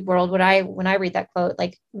world, when I read that quote,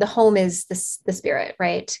 like the home is the spirit,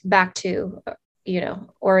 right? Back to,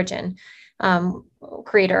 origin,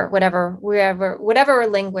 creator, whatever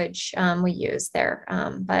language we use there.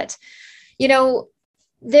 But,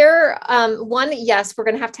 yes, we're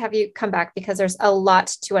going to have you come back because there's a lot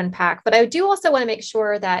to unpack, but I do also want to make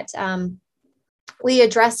sure that we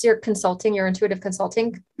address your intuitive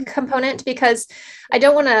consulting component, because I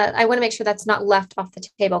want to make sure that's not left off the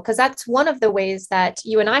table, because that's one of the ways that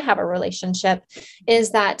you and I have a relationship,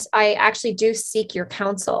 is that I actually do seek your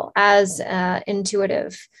counsel as an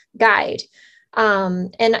intuitive guide.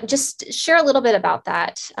 And just share a little bit about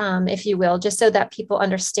that, if you will, just so that people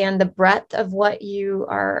understand the breadth of what you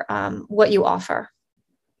offer.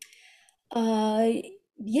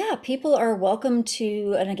 People are welcome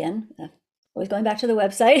to, and again, always going back to the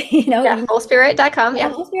website, wholespirit.com.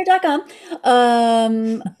 Yeah,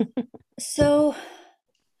 wholespirit.com. So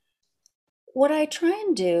what I try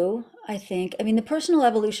and do, I think, the personal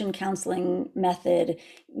evolution counseling method,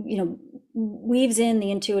 weaves in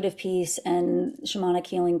the intuitive piece and shamanic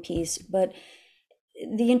healing piece, but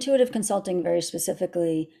the intuitive consulting very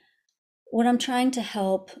specifically, what I'm trying to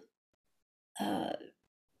help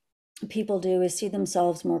people do is see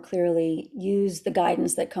themselves more clearly, use the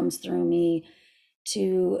guidance that comes through me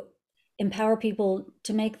to empower people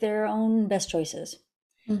to make their own best choices.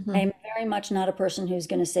 I'm very much not a person who's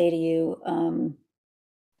going to say to you,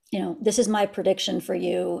 this is my prediction for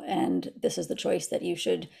you, and this is the choice that you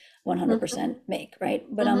should 100% make, right?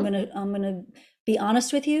 But I'm gonna be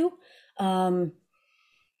honest with you, and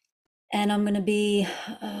I'm gonna be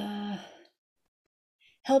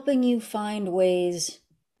helping you find ways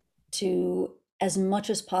to, as much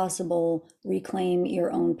as possible, reclaim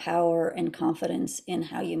your own power and confidence in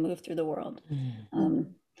how you move through the world.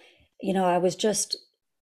 I was just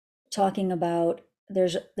talking about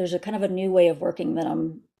there's a kind of a new way of working that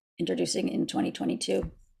I'm introducing in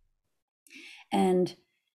 2022. And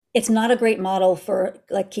it's not a great model for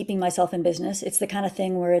like keeping myself in business. It's the kind of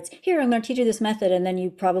thing where it's, here, I'm going to teach you this method, and then you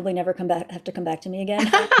probably never have to come back to me again.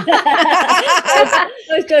 I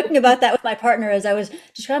was joking about that with my partner as I was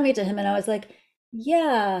describing it to him, and I was like,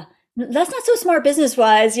 yeah, that's not so smart business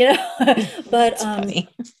wise,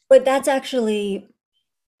 but that's actually,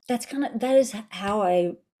 that is how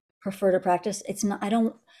I prefer to practice. It's not,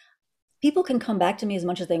 people can come back to me as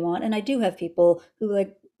much as they want. And I do have people who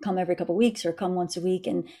like come every couple of weeks or come once a week,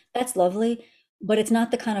 and that's lovely, but it's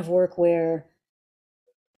not the kind of work where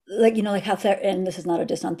like, like how, and this is not a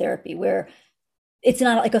diss on therapy, where it's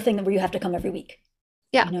not like a thing where you have to come every week.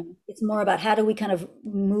 Yeah. It's more about how do we kind of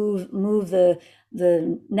move the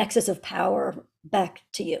nexus of power back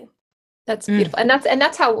to you. That's beautiful. And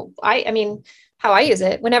that's how how I use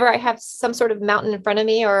it. Whenever I have some sort of mountain in front of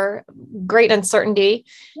me or great uncertainty,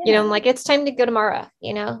 I'm like, it's time to go to Mara,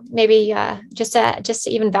 maybe just to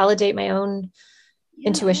even validate my own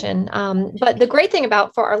intuition. But the great thing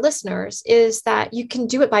for our listeners is that you can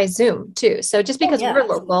do it by Zoom too. So just because we're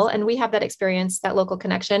local and we have that experience, that local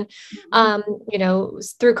connection,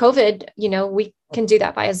 through COVID, we can do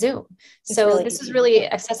that via Zoom. So this is really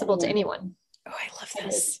accessible to anyone. Oh, I love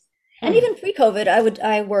this. And even pre-COVID,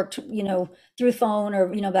 I worked, through phone, or,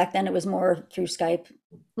 back then it was more through Skype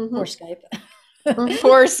or Skype.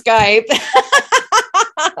 For Skype.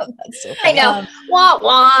 That's so funny. I know. Wah,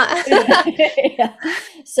 wah. Yeah.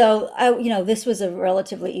 So this was a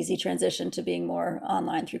relatively easy transition to being more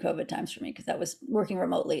online through COVID times for me, because that was working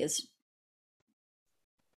remotely is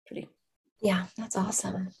pretty. Yeah, that's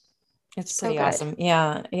awesome. It's pretty awesome.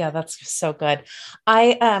 Yeah. Yeah. That's so good.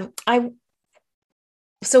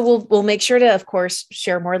 So we'll make sure to, of course,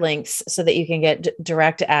 share more links so that you can get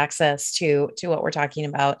direct access to what we're talking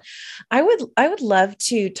about. I would love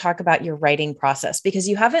to talk about your writing process, because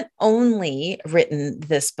you haven't only written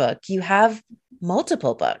this book, you have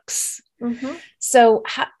multiple books. So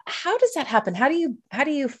how does that happen? How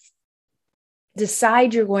do you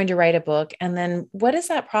decide you're going to write a book? And then what does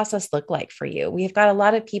that process look like for you? We've got a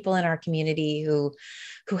lot of people in our community who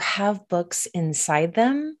have books inside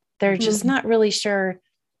them. They're just not really sure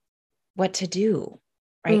what to do,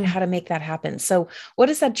 right? How to make that happen. So what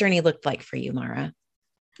does that journey look like for you, Mara?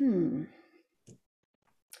 I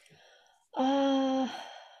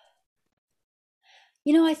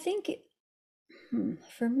think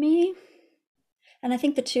for me, and I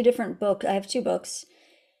think the two different books, I have two books,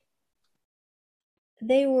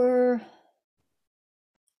 they're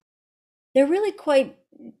really quite,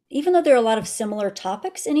 even though there are a lot of similar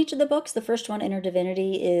topics in each of the books. The first one, Inner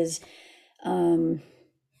Divinity, is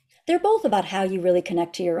they're both about how you really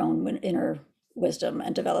connect to your own inner wisdom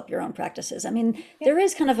and develop your own practices. There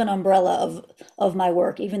is kind of an umbrella of my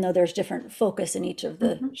work, even though there's different focus in each of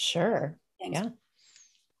the things. Yeah.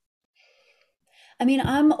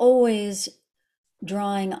 I'm always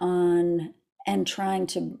drawing on and trying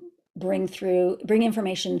to bring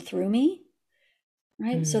information through me,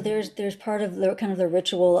 right? So there's part of the kind of the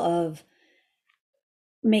ritual of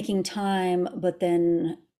making time, but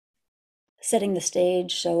then setting the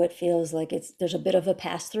stage so it feels like there's a bit of a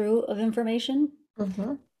pass through of information.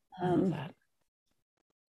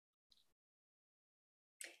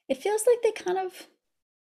 It feels like they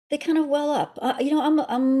kind of well up.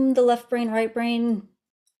 I'm the left brain, right brain.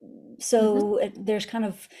 So there's kind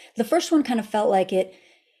of, the first one kind of felt like it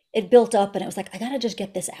built up, and it was like, I gotta just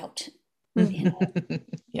get this out.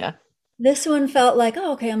 Yeah. This one felt like,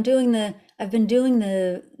 oh, okay, I've been doing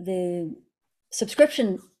the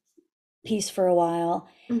subscription piece for a while,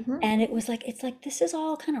 and it's like this is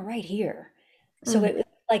all kind of right here. So it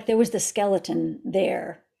like there was the skeleton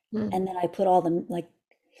there, and then I put all the, like,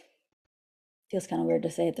 feels kind of weird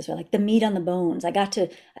to say it this way, like the meat on the bones. I got to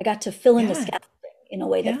fill in the scaffolding in a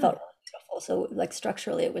way that felt really beautiful. So like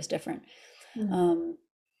structurally it was different. And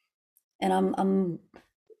I'm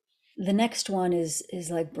the next one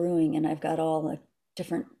is like brewing, and I've got all the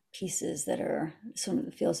different pieces that are, so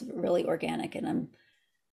it feels really organic, and I'm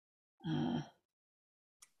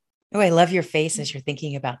Oh, I love your face as you're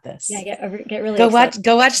thinking about this. Yeah, get really go excited.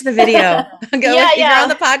 watch the video. Yeah, If you're yeah. on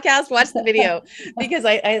the podcast, watch the video because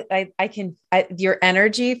your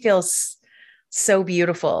energy feels so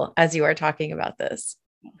beautiful as you are talking about this.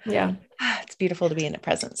 Yeah. It's beautiful to be in the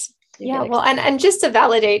presence. Yeah. Well, and just to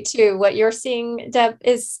validate too, what you're seeing, Deb,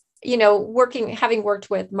 is, having worked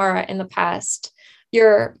with Mara in the past,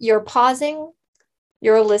 you're pausing,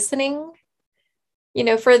 you're listening.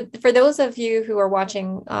 For those of you who are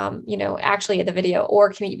watching, actually the video,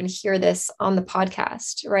 or can even hear this on the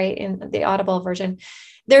podcast, right, in the Audible version,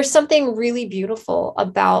 there's something really beautiful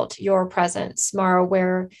about your presence, Mara,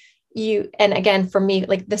 where and again, for me,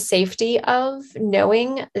 like the safety of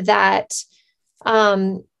knowing that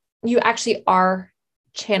you actually are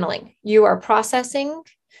channeling, you are processing,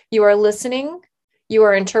 you are listening, you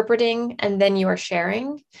are interpreting, and then you are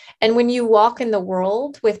sharing. And when you walk in the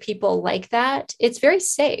world with people like that, it's very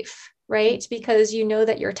safe, right? Because you know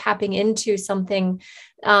that you're tapping into something,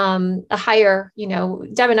 a higher,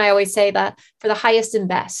 Deb and I always say that for the highest and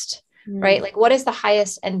best, right? Like, what is the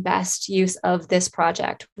highest and best use of this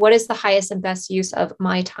project? What is the highest and best use of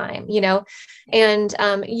my time? And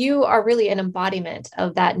you are really an embodiment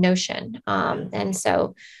of that notion. And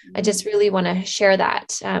so I just really want to share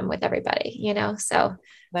that with everybody, so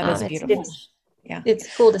that is beautiful.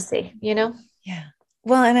 It's cool to see, Yeah.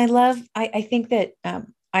 Well, and I think that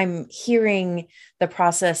I'm hearing the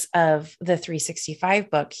process of the 365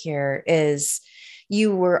 book here is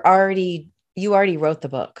you already wrote the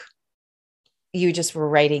book. You just were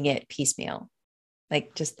writing it piecemeal,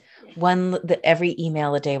 like just every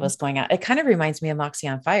email a day was going out. It kind of reminds me of Moxie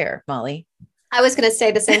on Fire, Molly. I was going to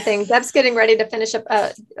say the same thing. Deb's getting ready to finish up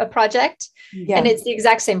a project, and it's the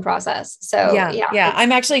exact same process. So yeah.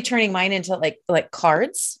 I'm actually turning mine into like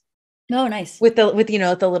cards. Oh, nice. With the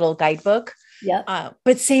little guidebook. Yeah.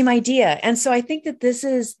 But same idea. And so I think that this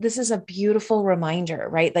is a beautiful reminder,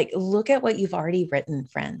 right? Like, look at what you've already written,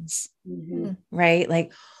 friends, right?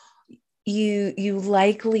 Like you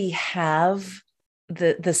likely have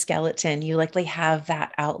the skeleton, you likely have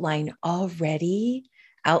that outline already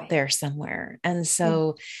out there somewhere. And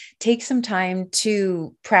so take some time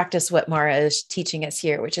to practice what Mara is teaching us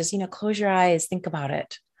here, which is, close your eyes, think about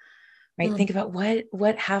it, right? Think about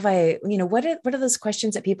what have I, what are those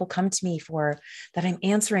questions that people come to me for that I'm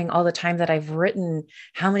answering all the time, that I've written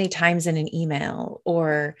how many times in an email,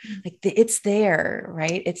 or like it's there,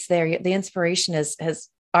 right? It's there. The inspiration has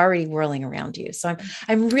already whirling around you. So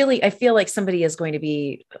I feel like somebody is going to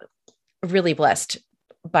be really blessed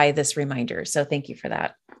by this reminder. So thank you for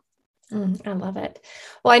that. I love it.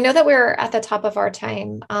 Well, I know that we're at the top of our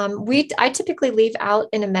time. I typically leave out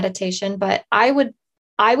in a meditation, but I would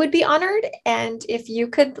be honored. And if you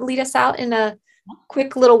could lead us out in a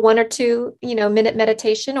quick little 1 or 2, minute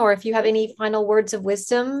meditation, or if you have any final words of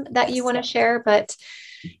wisdom that you want to share. But,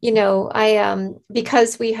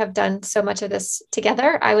 because we have done so much of this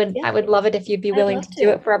together, I would love it if you'd be willing to do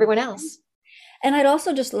it for everyone else. And I'd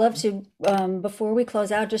also just love to, before we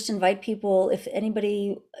close out, just invite people, if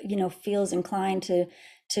anybody, feels inclined to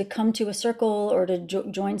come to a circle or to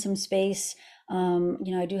join some space.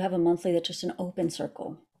 I do have a monthly that's just an open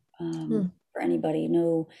circle for anybody.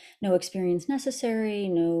 No experience necessary,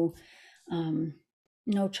 no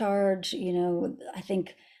charge. I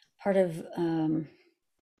think part of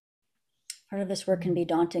this work can be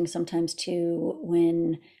daunting sometimes too,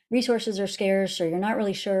 when resources are scarce, or you're not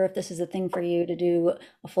really sure if this is a thing for you to do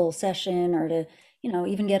a full session, or to,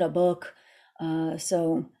 even get a book.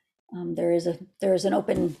 So there is an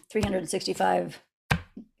open 365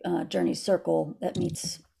 Journeys circle that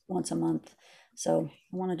meets once a month. So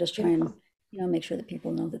I want to just try and make sure that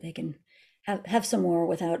people know that they can have some more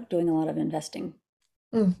without doing a lot of investing.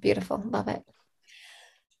 Beautiful. Love it.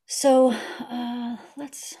 So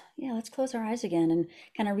let's close our eyes again and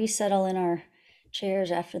kind of resettle in our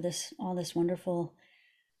chairs after all this wonderful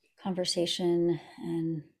conversation,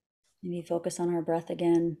 and maybe focus on our breath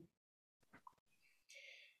again,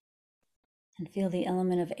 and feel the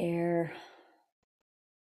element of air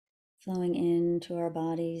flowing into our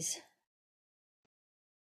bodies,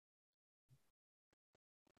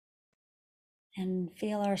 and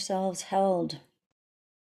feel ourselves held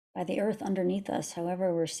by the earth underneath us.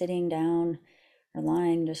 However we're sitting down or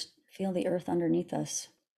lying, just feel the earth underneath us,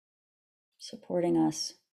 supporting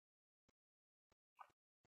us.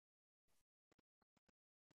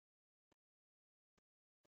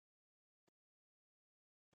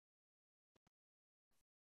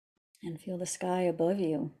 And feel the sky above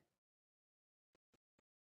you.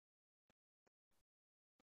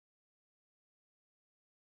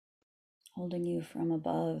 Holding you from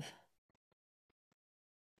above.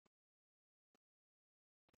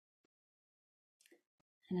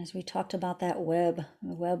 And as we talked about that web,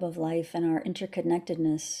 the web of life and our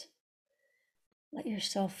interconnectedness, let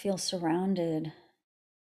yourself feel surrounded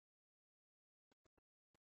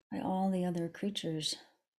by all the other creatures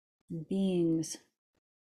and beings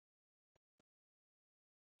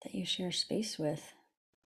that you share space with.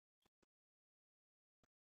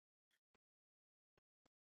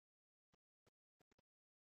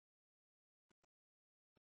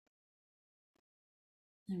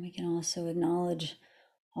 And we can also acknowledge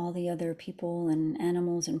all the other people and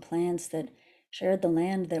animals and plants that shared the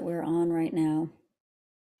land that we're on right now.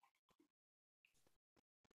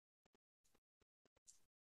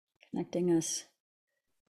 Connecting us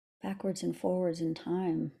backwards and forwards in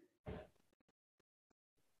time.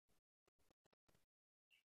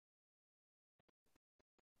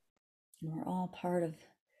 And we're all part of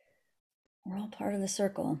the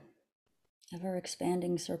circle, ever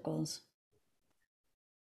expanding circles.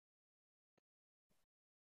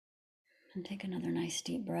 And take another nice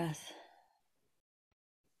deep breath.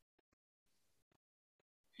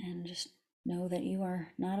 And just know that you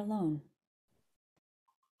are not alone.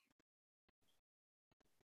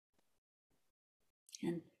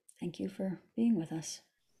 And thank you for being with us.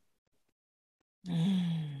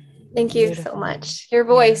 Thank you so much. Your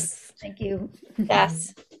voice. Thank you.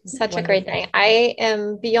 Yes, such a great thing. I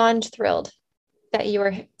am beyond thrilled that you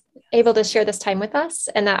were able to share this time with us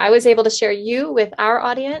and that I was able to share you with our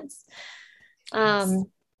audience. And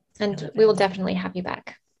we will definitely have you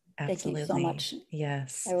back. Absolutely. Thank you so much.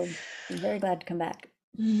 Yes. I would be very glad to come back.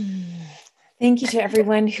 Thank you to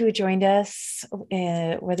everyone who joined us,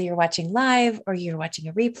 whether you're watching live or you're watching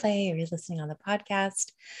a replay or you're listening on the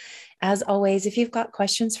podcast. As always, if you've got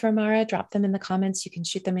questions for Mara, drop them in the comments. You can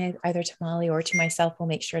shoot them either to Molly or to myself. We'll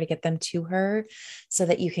make sure to get them to her so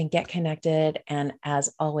that you can get connected. And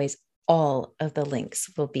as always, all of the links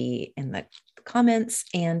will be in the comments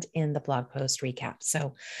and in the blog post recap.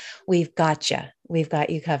 So we've got you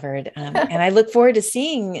covered. And I look forward to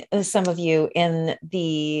seeing some of you in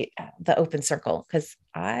the open circle, because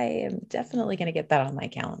I am definitely going to get that on my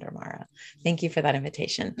calendar, Mara. Thank you for that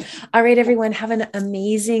invitation. All right, everyone, have an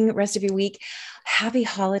amazing rest of your week. Happy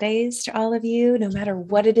holidays to all of you. No matter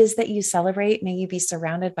what it is that you celebrate, may you be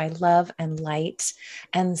surrounded by love and light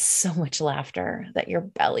and so much laughter that your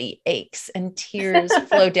belly aches and tears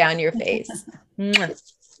flow down your face.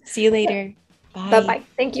 See you later. Bye. Bye-bye.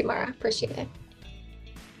 Thank you, Mara. Appreciate it.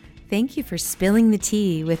 Thank you for spilling the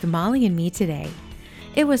tea with Molly and me today.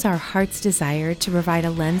 It was our heart's desire to provide a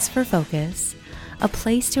lens for focus, a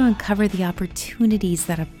place to uncover the opportunities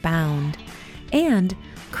that abound, and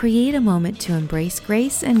create a moment to embrace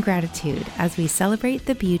grace and gratitude as we celebrate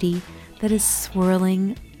the beauty that is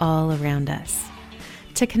swirling all around us.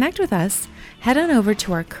 To connect with us, head on over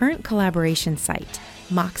to our current collaboration site,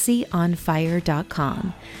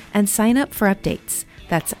 moxieonfire.com, and sign up for updates.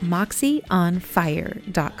 That's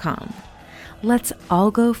moxieonfire.com. Let's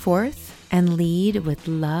all go forth and lead with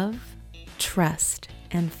love, trust,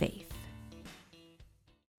 and faith.